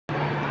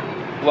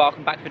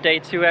Welcome back for day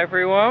 2,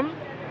 everyone.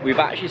 We've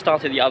actually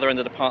started the other end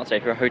of the park today.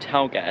 If you're a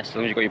hotel guest, as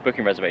long as you've got your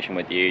booking reservation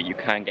with you, you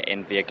can get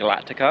in via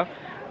Galactica.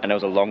 And there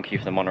was a long queue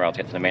for the monorail to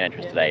get to the main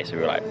entrance today, so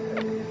we were like,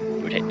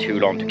 it would take too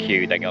long to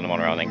queue, then get on the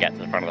monorail and then get to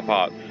the front of the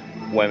park,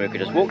 when we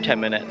could just walk 10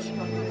 minutes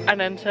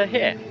and enter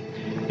here.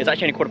 It's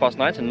actually only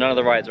 9:15, so none of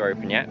the rides are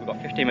open yet. We've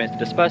got 15 minutes to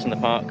disperse in the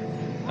park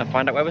and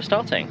find out where we're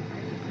starting.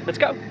 Let's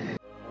go.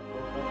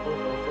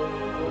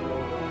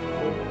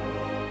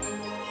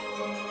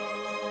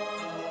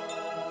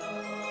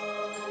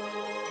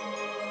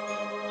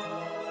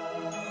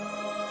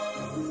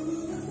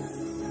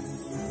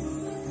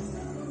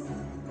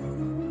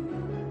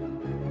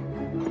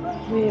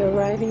 We are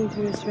arriving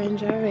to a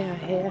strange area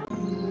here.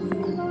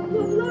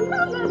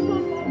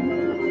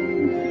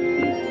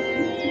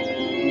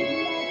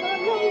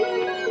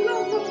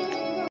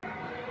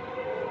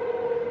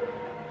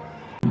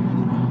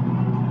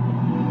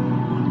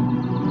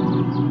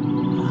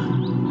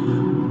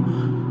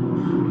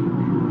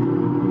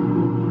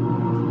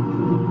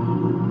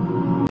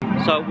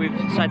 So we've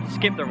decided to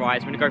skip the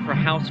rides. We're going to go for a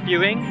house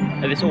viewing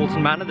at this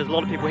Alton Manor. There's a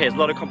lot of people here, there's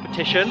a lot of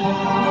competition,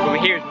 but we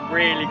hear it's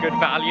really good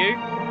value.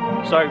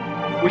 So,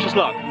 wish us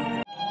luck.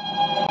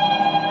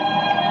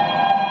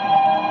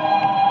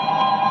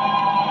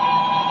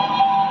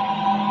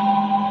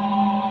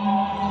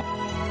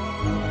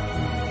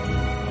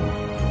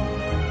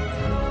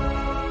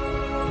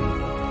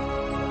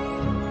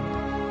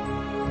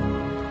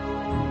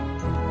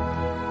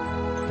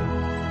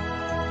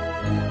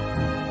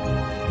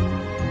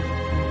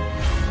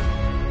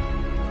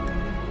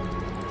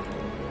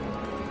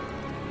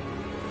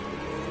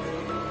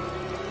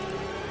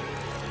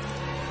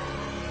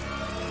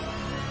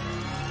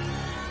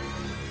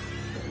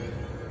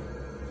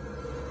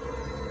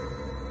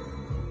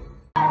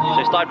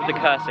 So started with the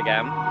curse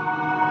again,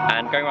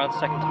 and going around the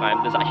second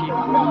time, it's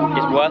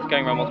worth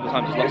going around multiple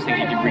times. There's lots of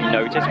things you can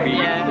re-notice.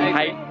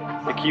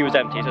 The queue was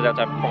empty, so they have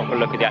to have a proper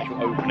look at the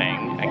actual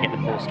opening and get the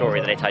full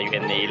story that they tell you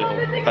in the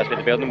little first bit of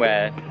the building,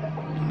 where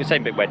the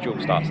same bit where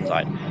Jules starts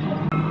inside.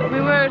 We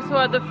were also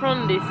at the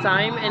front this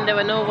time and there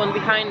were no one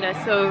behind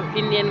us, so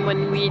in the end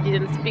when we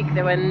didn't speak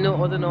there were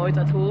no other noise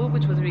at all,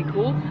 which was really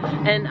cool.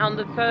 And on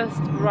the first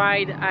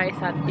ride I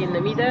sat in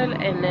the middle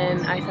and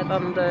then I sat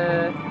on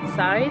the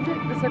side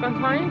the second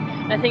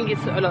time. I think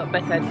it's a lot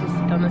better to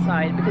sit on the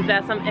side because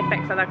there are some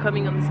effects that are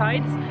coming on the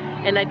sides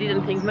and I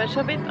didn't think much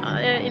of it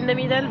in the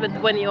middle,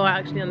 but when you're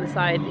actually on the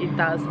side it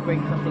does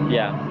bring something.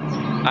 Yeah,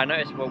 I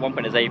noticed at one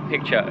point there's a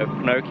picture of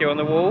Pinocchio on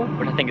the wall,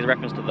 which I think is a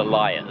reference to the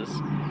Liars.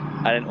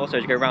 And then also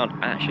as you go around,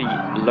 actually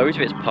loads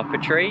of it's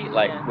puppetry,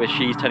 like where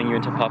she's turning you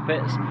into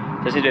puppets.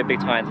 So this is a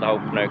big tie into the whole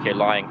Pinocchio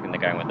lying thing they're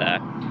going with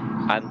there.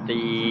 And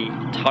the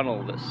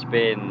tunnel that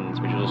spins,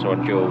 which is also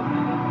on Jewel,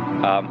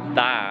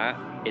 that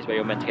is where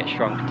you're meant to get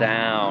shrunk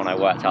down, I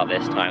worked out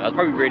this time. That's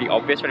probably really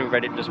obvious when we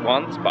read it just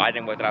once, but I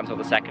didn't work it out until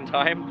the second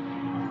time.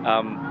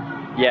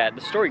 Yeah,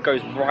 the story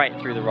goes right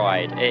through the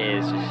ride. It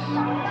is just,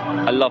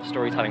 I love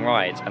storytelling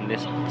rides, and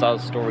this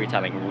does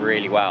storytelling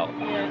really well.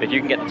 If you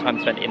can get the time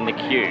to spend in the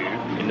queue,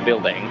 in the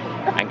building,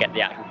 and get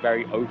the actual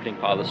very opening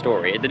part of the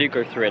story, they do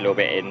go through a little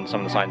bit in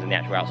some of the signs in the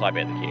actual outside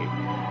bit of the queue,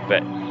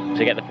 but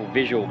to get the full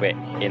visual bit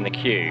in the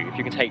queue, if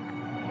you can take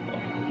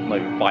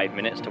maybe 5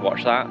 minutes to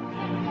watch that,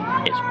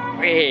 it's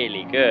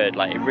really good.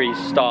 Like, it really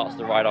starts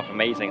the ride off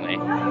amazingly.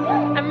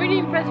 I'm really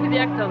impressed with the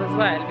actors as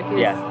well,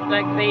 because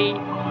like they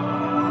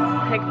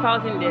take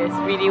part in this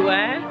really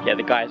well. Yeah,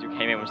 the guys who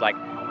came in was like,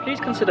 please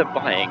consider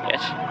buying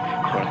it.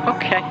 We're like,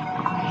 okay,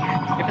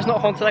 if it's not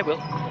haunted I will.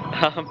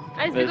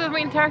 I suppose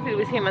we interacted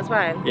with him as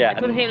well. Yeah, I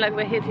told him like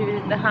we're here to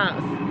visit the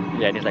house.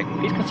 Yeah, and he's like,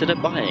 please consider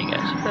buying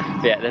it.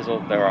 Yeah,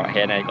 they're right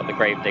here now. You've got the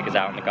grave diggers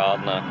out and the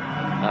gardener.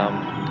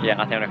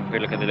 Yeah, I think if we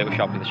look at the little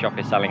shop, the shop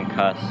is selling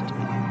cursed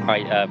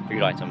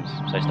food items,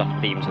 so stuff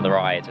themed to the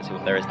rides. Let's see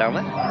what there is down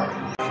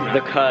there.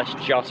 The curse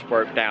just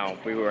broke down.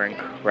 We were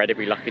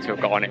incredibly lucky to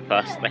have got on it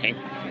first thing.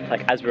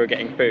 Like, as we were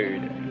getting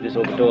food, just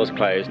all the doors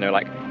closed, and they were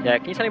like, yeah,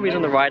 can you tell anybody who's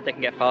on the ride they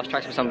can get fast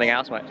tracks for something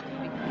else? I'm like,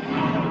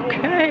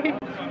 okay.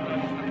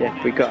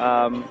 Yeah, we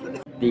got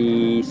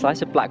the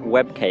slice of black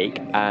web cake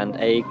and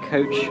a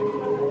Coach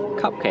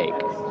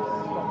cupcake.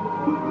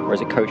 Or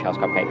is it Coach House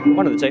cupcake?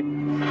 One of the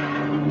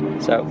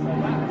two. So,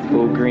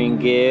 all green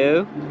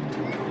goo.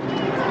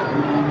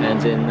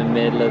 And in the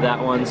middle of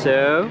that one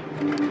too.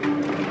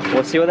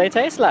 We'll see what they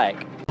taste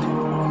like.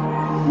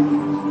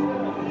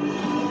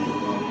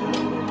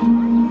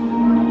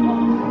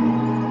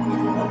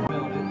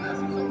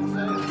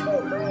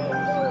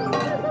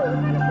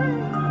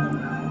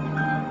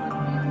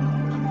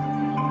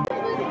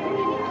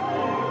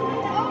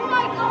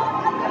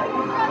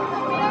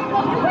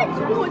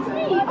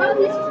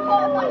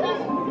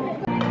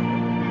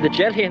 The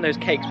jelly in those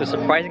cakes was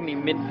surprisingly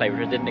mint flavoured,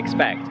 which I didn't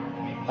expect.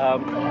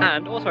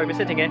 And also, I've been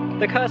sitting here,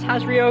 the curse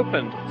has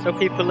reopened, so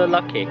people are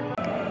lucky.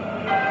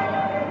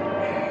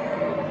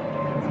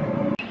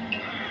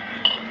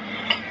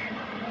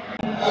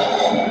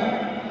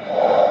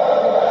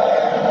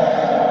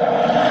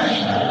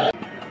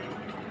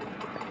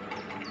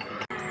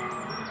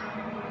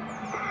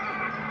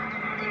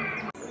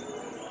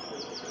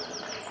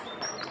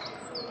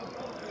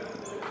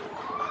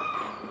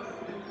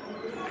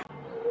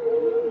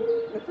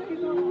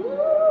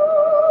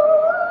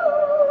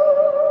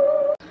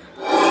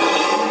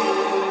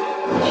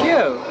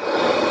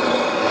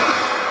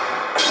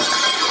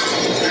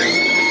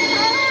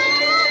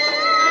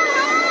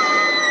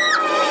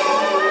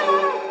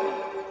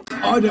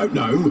 don't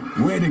know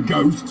where the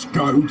ghosts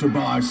go to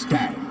buy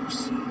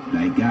stamps.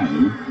 They go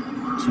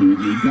to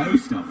the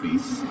ghost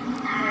office.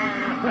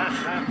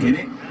 Get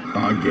it?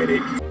 I get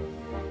it.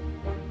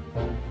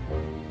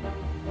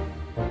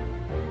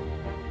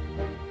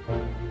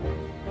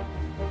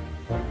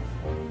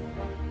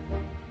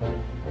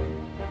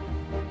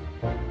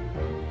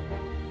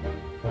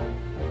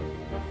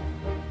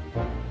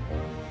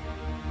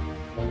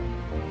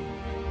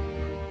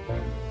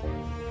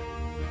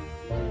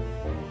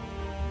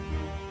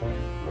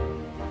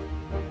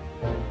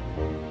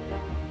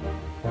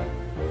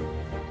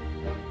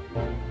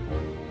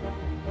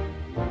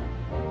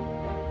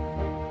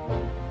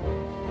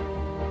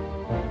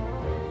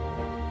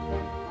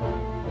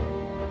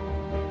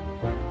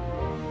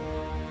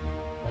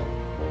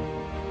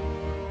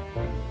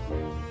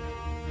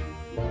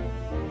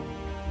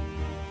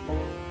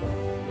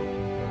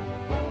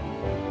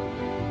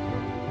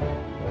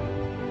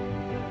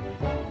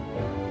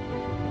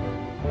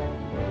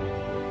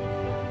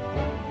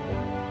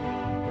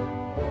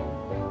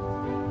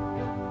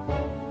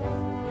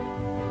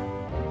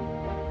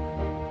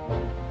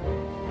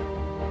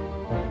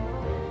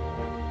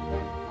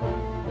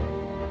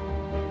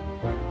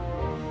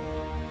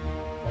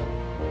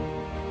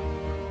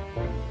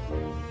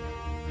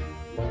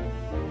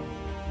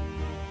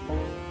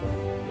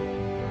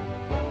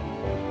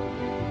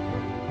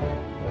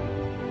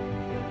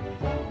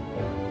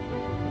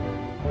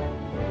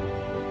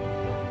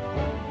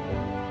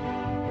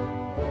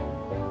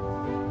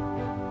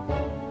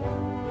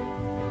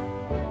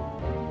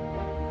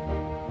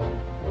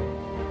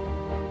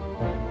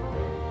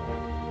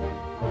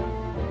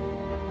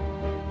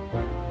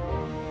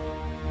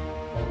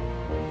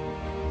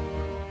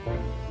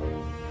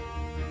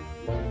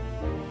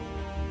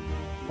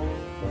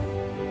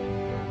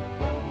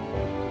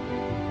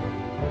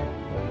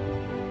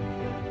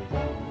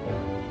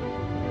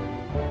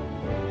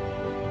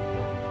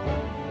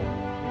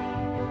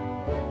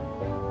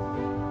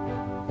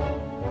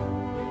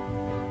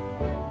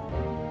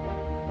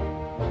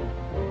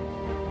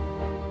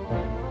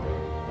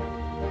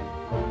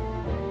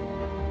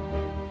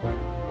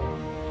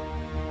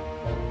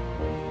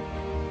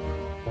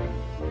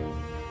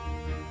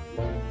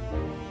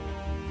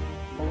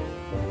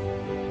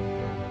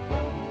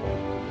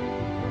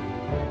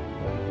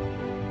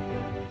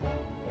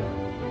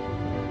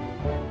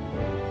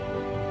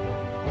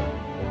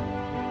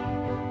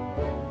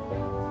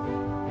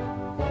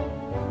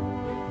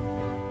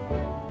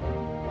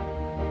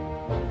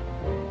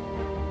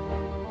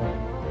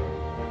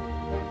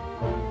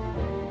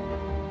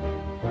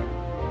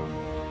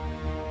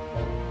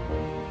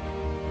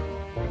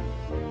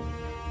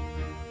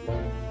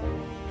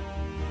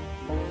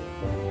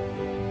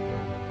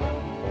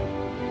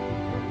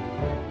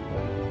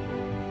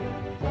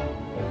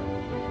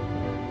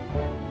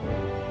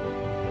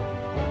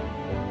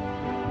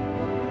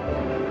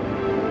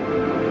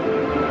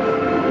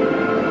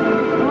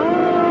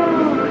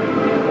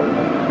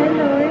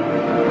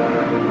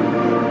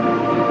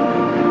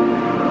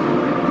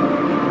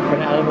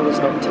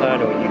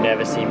 Nocturnal you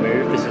never see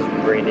move. This is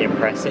really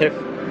impressive.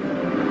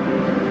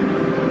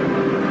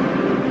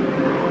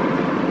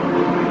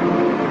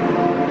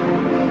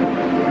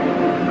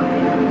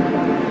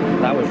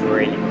 That was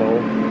really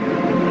cool.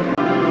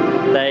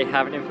 They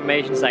have an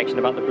information section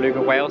about the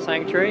beluga whale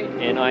sanctuary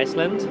in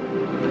Iceland.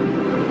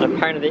 And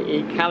apparently they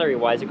eat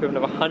calorie-wise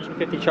equivalent of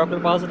 150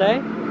 chocolate bars a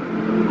day.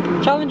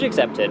 Challenge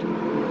accepted.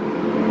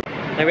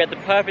 And we had the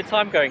perfect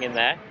time going in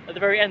there. At the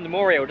very end, the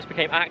moor eel just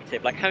became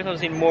active. Like, how many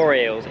times have you seen moor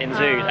eels in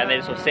zoos and they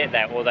just sort of sit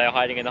there, or they're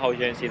hiding in the hole, you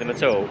don't see them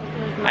at all?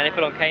 And it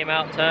full on came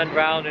out, turned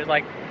around, it was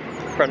like,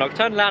 for a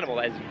nocturnal animal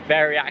that is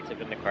very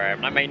active in the aquarium.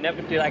 And I may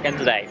never do that again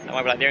today. That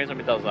might be like the only time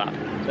it does that.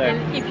 So.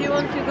 And if you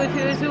want to go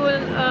to a zoo,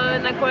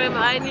 an aquarium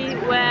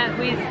anywhere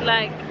with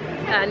like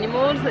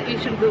animals, you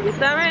should go with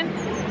Darren.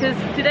 Because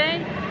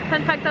today,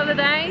 fun fact of the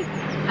day,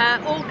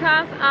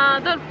 orcas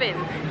are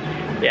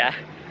dolphins. Yeah,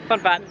 fun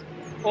fact.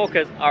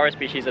 Orcas are a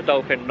species of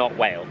dolphin, not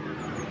whale.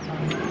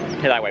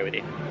 Take that away with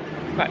you.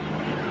 Right,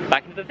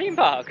 back into the theme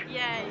park.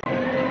 Yay!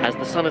 As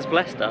the sun has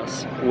blessed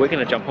us, we're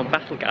going to jump on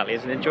battle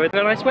galleys and enjoy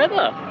the nice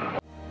weather.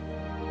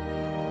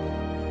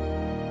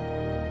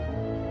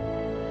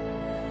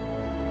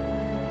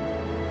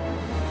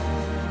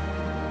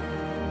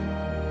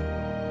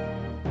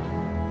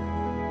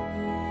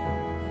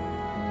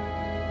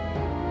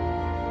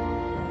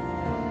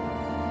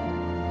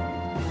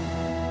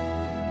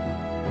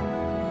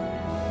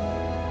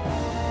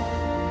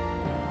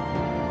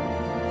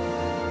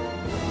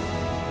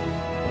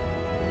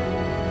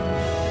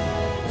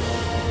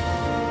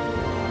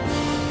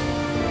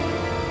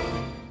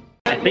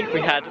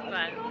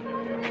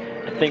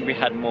 I think we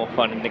had more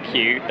fun in the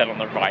queue than on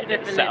the ride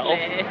itself.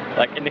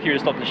 Like in the queue, we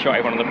stopped to shoot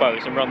everyone on the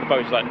boats, and we're on the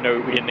boats like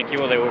nobody in the queue,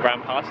 or they all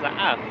ran past. Like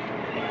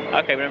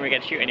okay, we're never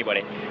gonna shoot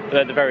anybody. But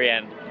at the very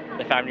end,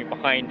 the family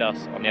behind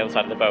us on the other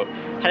side of the boat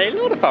had a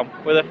lot of fun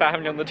with a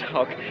family on the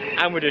dock,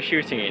 and we're just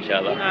shooting each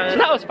other. So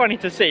that was funny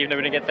to see, even though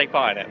we didn't get to take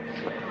part in it.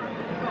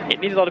 It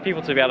needs a lot of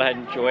people to be able to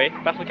enjoy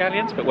Battle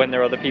Galleons, but when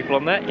there are other people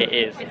on there, it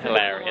is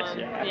hilarious.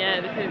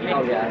 Yeah, definitely.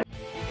 Oh, yeah.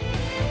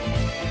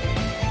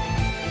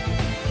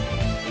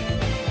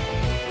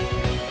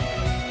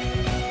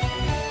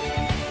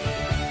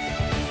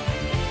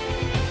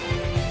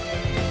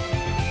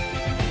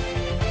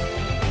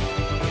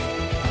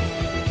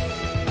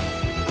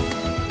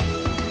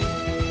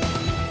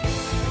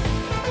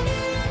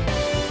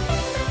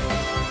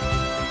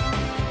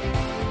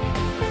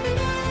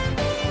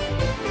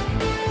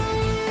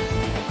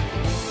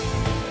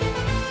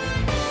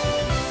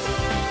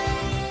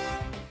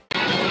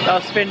 Our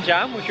spin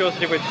jam, which we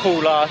also did with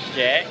Paul last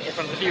year, is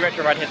one of the few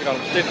retro ride here to go on.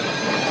 The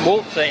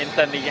Waltzer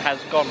incidentally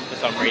has gone for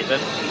some reason,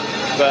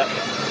 but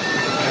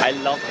I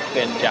love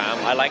spin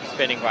jam. I like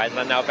spinning rides,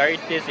 and I'm now very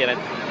dizzy, and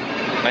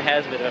my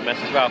hair's a bit of a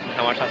mess as well from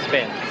how much that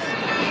spins.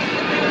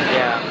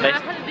 Yeah. I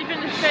had a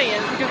different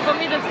experience, because for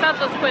me the start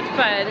was quite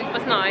fun, it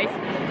was nice,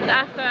 but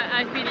after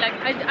I feel like,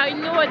 I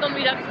know I don't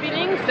really like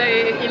spinning, so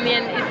in the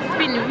end it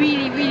spins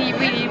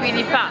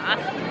really fast.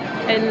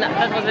 And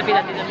that was a bit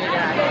I didn't really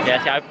like.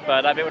 Yeah, see, I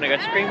prefer that bit when I go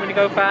scream when you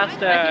go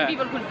faster. I think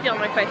people could see on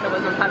my face I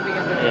was not having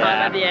a good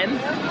time at the end.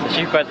 So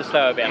she preferred the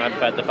slower bit and I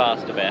preferred the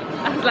faster bit.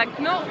 I was like,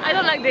 no, I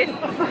don't like this.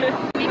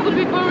 It would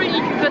be boring if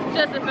it was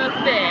just the first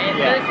bit,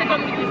 but the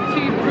second bit is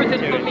too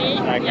brutal for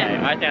me. Okay,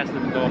 yeah. I think that's the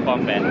more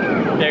fun bit.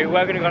 So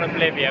we're going to go on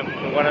Oblivion,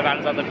 but one of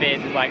Anna's other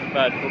fears is like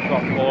vertical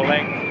drop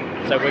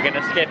falling. So we're going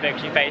to skip it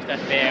because she faced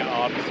her fear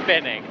of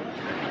spinning.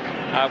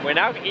 We're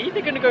now either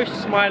going to go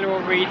Smiler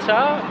or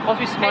Rita,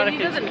 possibly Smiler if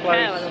it's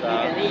closer.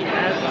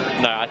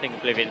 No, I think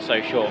Oblivion's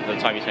so short for the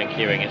time you spend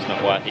queuing, it's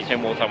not worth it. You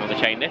spend more time on the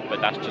chain lift,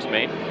 but that's just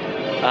me.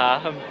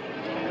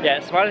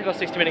 Yeah, Smiler's got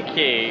a 60-minute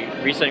queue,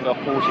 Rita's only got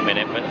a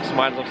 40-minute, but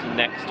Smiler's obviously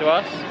next to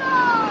us.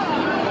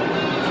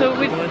 So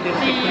we see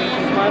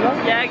Smiler?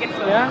 Yeah, I guess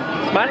so.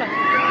 Yeah,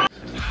 Smiler.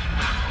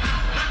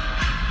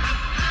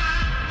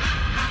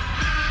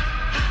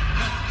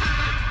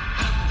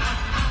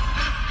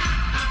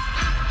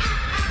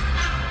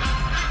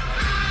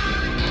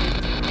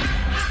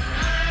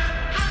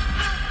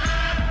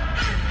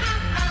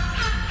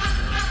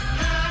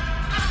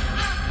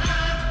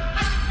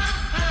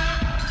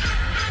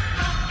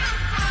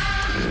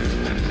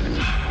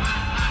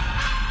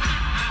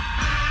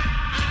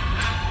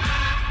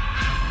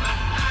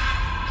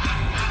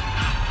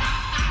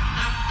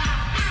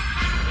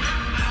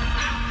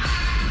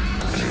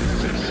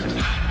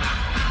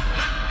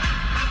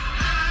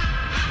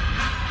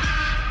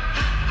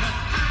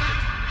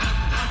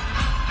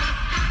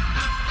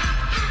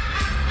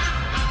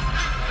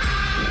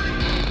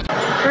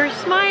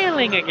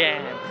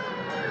 Again.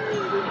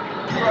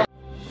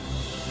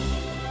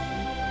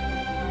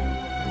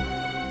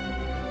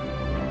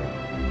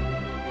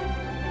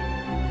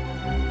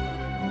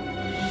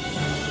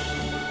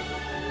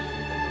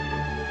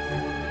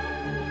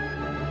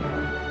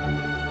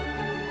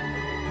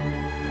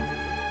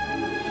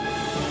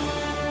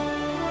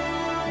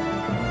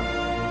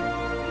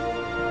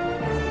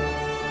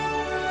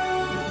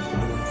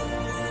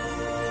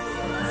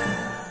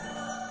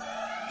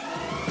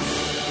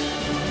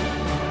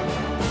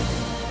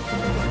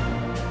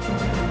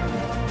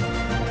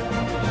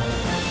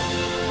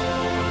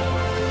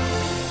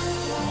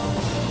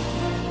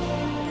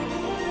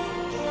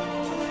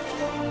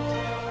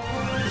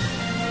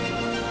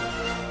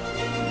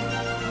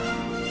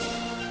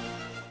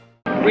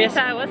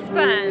 That was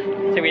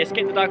fun. So we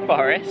escaped the Dark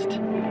Forest.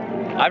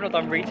 I've not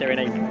done Rita in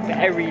a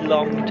very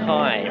long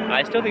time.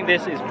 I still think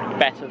this is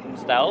better than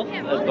Stealth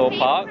at Thor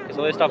Park, because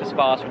all this stuff is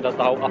faster and does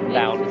the whole up and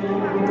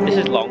down. This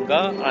is longer,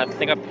 and I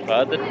think I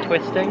prefer the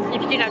twisting.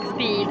 If you like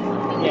speed,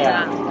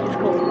 yeah, it's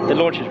cool. The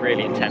launch is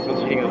really intense.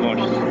 What's the thing of the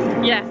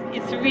launch? Yeah,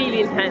 it's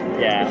really intense.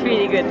 Yeah. It's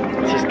really good.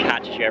 It just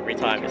catches you every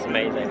time, it's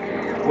amazing.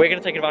 We're going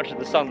to take advantage of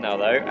the sun now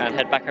though, and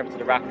head back over to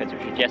the rapids,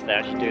 which we yesterday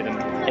actually do them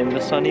in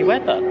the sunny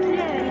weather.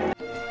 Yeah.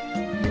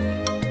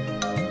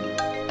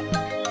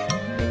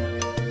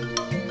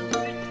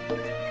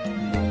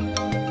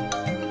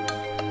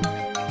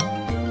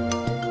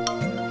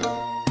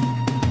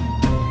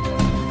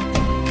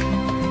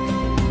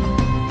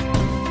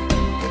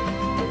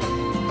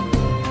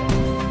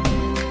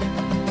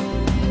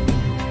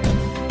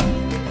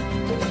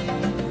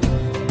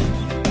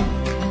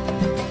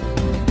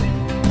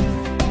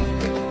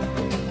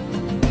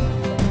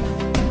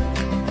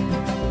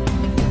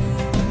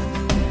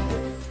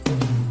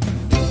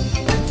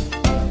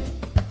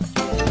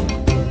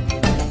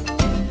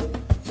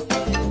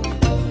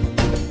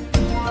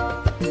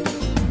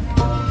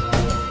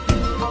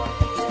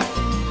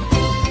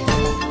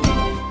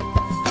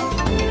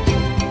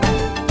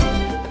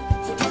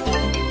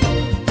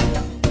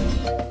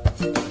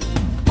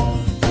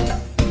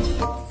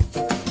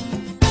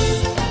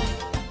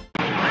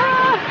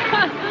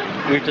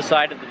 We've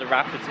decided that the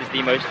rapids is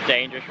the most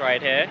dangerous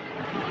ride here.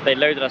 They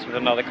loaded us with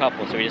another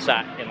couple, so we just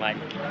sat in like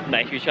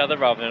next to each other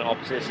rather than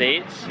opposite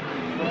seats.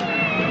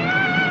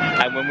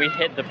 And when we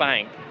hit the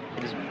bank,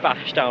 we just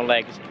bashed down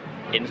legs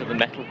into the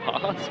metal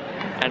parts,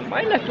 and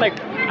my left leg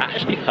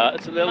actually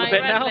hurts a little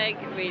bit now. My right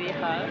leg really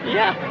hurts.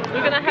 Yeah.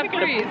 We're gonna have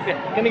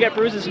bruises. Gonna get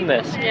bruises from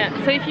this. Yeah,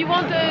 so if you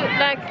want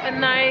a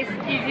nice,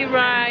 easy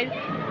ride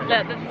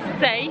that's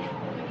safe,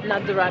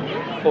 not the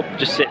rabbit. Or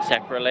just sit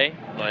separately,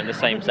 not in the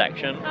same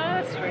section. Oh,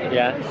 that's true.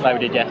 Yeah, like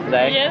we did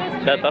yesterday.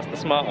 Yeah, that's the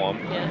smart one.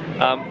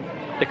 Yeah.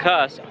 The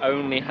Curse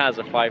only has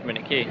a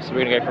 5-minute queue, so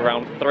we're gonna go for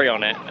round 3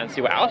 on it and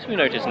see what else we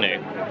notice new.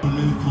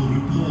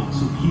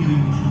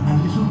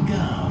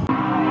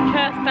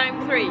 Curse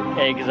time 3.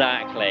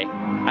 Exactly.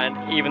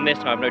 And even this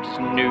time I've noticed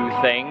new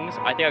things.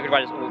 I think I could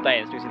ride this all day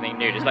and do something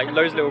new. Just like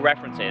loads of little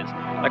references.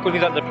 Like all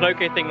things like the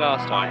Pinocchio thing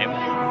last time.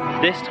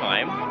 This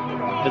time,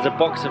 there's a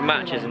box of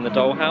matches in the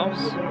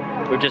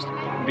dollhouse with just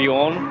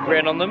Bjorn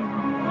written on them.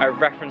 A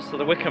reference to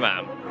the Wicker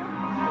Man.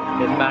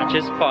 There's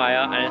matches,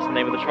 fire, and it's the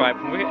name of the tribe.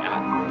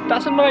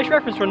 That's a nice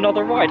reference for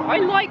another ride. I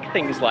like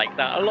things like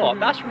that a lot.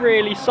 That's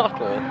really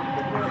subtle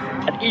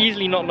and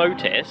easily not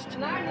noticed.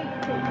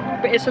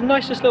 But it's a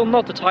nice just little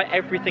nod to tie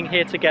everything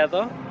here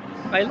together.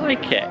 I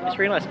like it, it's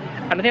really nice.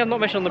 And the thing I've not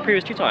mentioned on the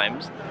previous 2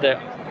 times that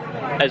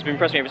has been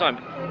impressing me every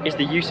time is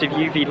the use of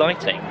UV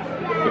lighting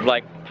with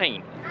like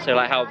paint. So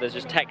like how there's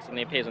just text and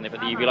it appears when they put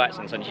the UV lights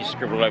on, so you just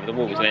scribble all over the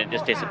walls and then it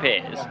just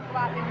disappears.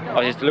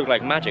 Obviously it's to look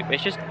like magic, but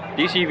it's just,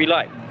 the use of UV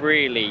light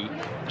really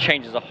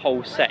changes the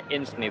whole set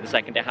instantly the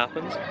second it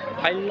happens.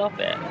 I love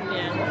it.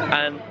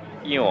 Yeah. And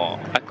you know what,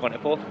 I've gone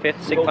it 4th, 5th,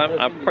 6th time,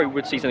 and I probably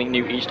would see something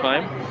new each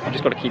time. I've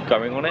just got to keep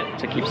going on it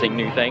to keep seeing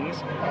new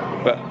things.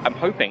 But I'm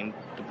hoping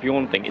the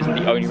Bjorn thing isn't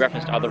the only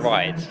reference to other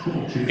rides.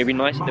 It'd be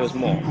nice if there was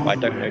more, but I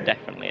don't know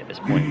definitely at this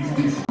point.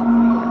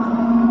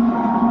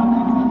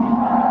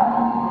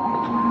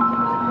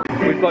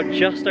 We've got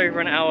just over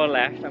an hour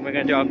left and we're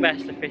going to do our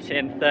best to fit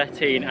in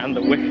 13 and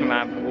the Wicker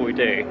Man before we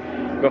do.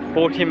 We've got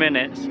 40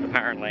 minutes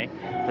apparently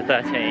for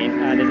 13,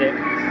 and is it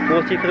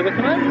 40 for the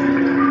Wicker Man?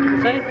 Did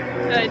it say?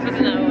 No, it was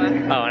an hour.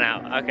 Oh, an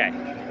hour,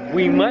 okay.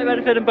 We might be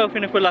able to fit them both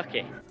in if we're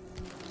lucky.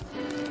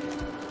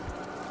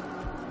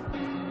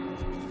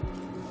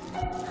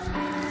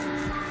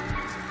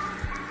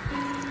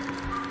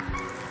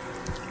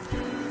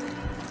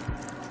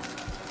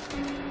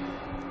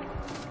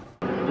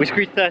 We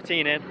squeezed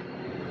 13 in.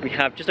 We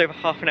have just over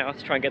half an hour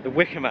to try and get the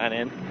Wicker Man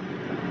in,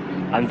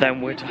 and then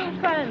we're done.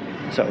 So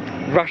fun.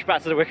 So, rush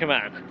back to the Wicker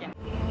Man. Yeah.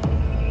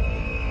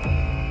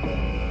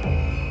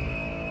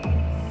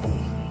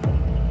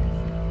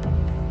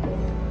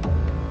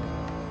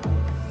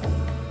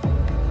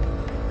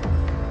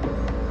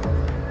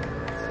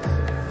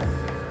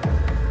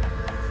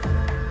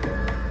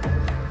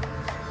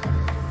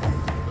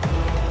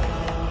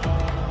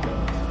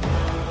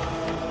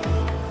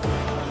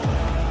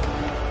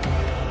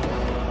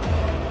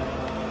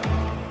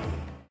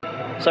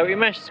 So we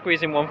managed to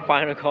squeeze in one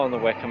final car on the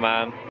Wicker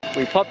Man.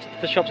 We popped to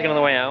the shops again on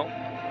the way out,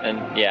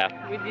 and yeah.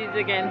 We did it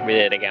again. We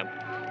did it again.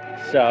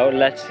 So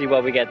let's see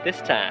what we get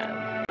this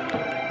time.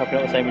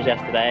 Hopefully not the same as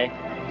yesterday.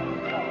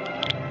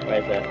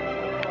 Where is it?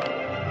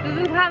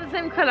 Doesn't have the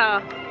same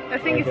colour. I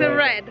think it's a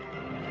red.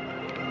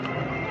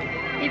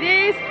 It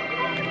is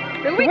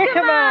the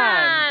Wicker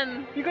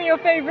Man! You got your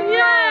favourite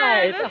Yeah,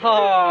 ride! that's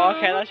Oh, cool.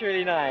 okay, that's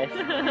really nice.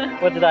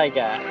 What did I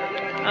get?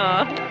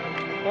 Oh.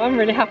 Well, I'm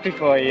really happy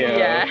for you.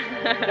 Yeah.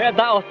 Yeah,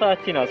 that or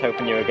 13 I was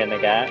hoping you were going to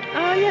get.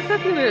 Oh yes,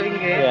 that's really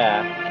good.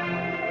 Yeah.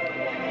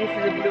 This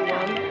is a blue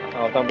one.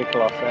 Oh, don't be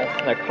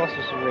Colossus. No,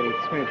 Colossus was really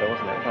smooth though,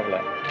 wasn't it? Let's have a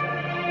look.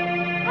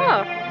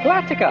 Oh,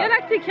 Galactica!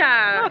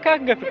 Galactica! Okay, I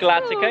can go for It's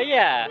Galactica, cool.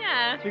 yeah.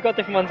 Yeah. So we got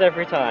different ones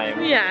every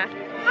time. Yeah.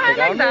 Oh, I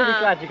like I'm that. really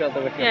glad you got the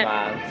Wicker Yeah.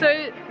 Man.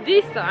 So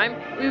this time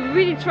we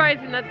really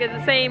tried to not get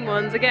the same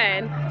ones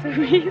again. So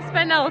we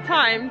spent our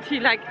time to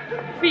like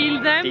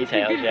feel them,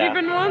 Details, to get yeah.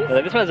 different ones.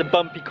 So this one has a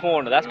bumpy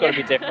corner, that's got to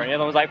Yeah. be different. The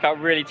other one's like felt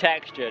really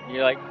textured. And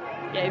you're like,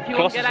 Yeah, if you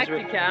want Colossus is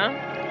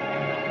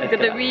Galactica, you've got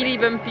the really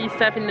bumpy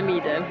stuff in the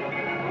middle.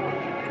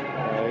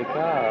 there we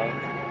go.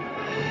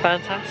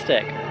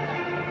 Fantastic.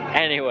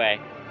 Anyway,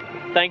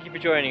 thank you for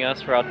joining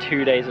us for our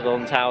 2 days at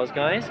Alton Towers,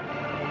 guys.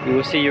 We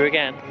will see you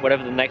again,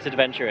 whatever the next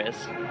adventure is.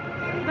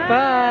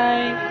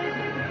 Bye.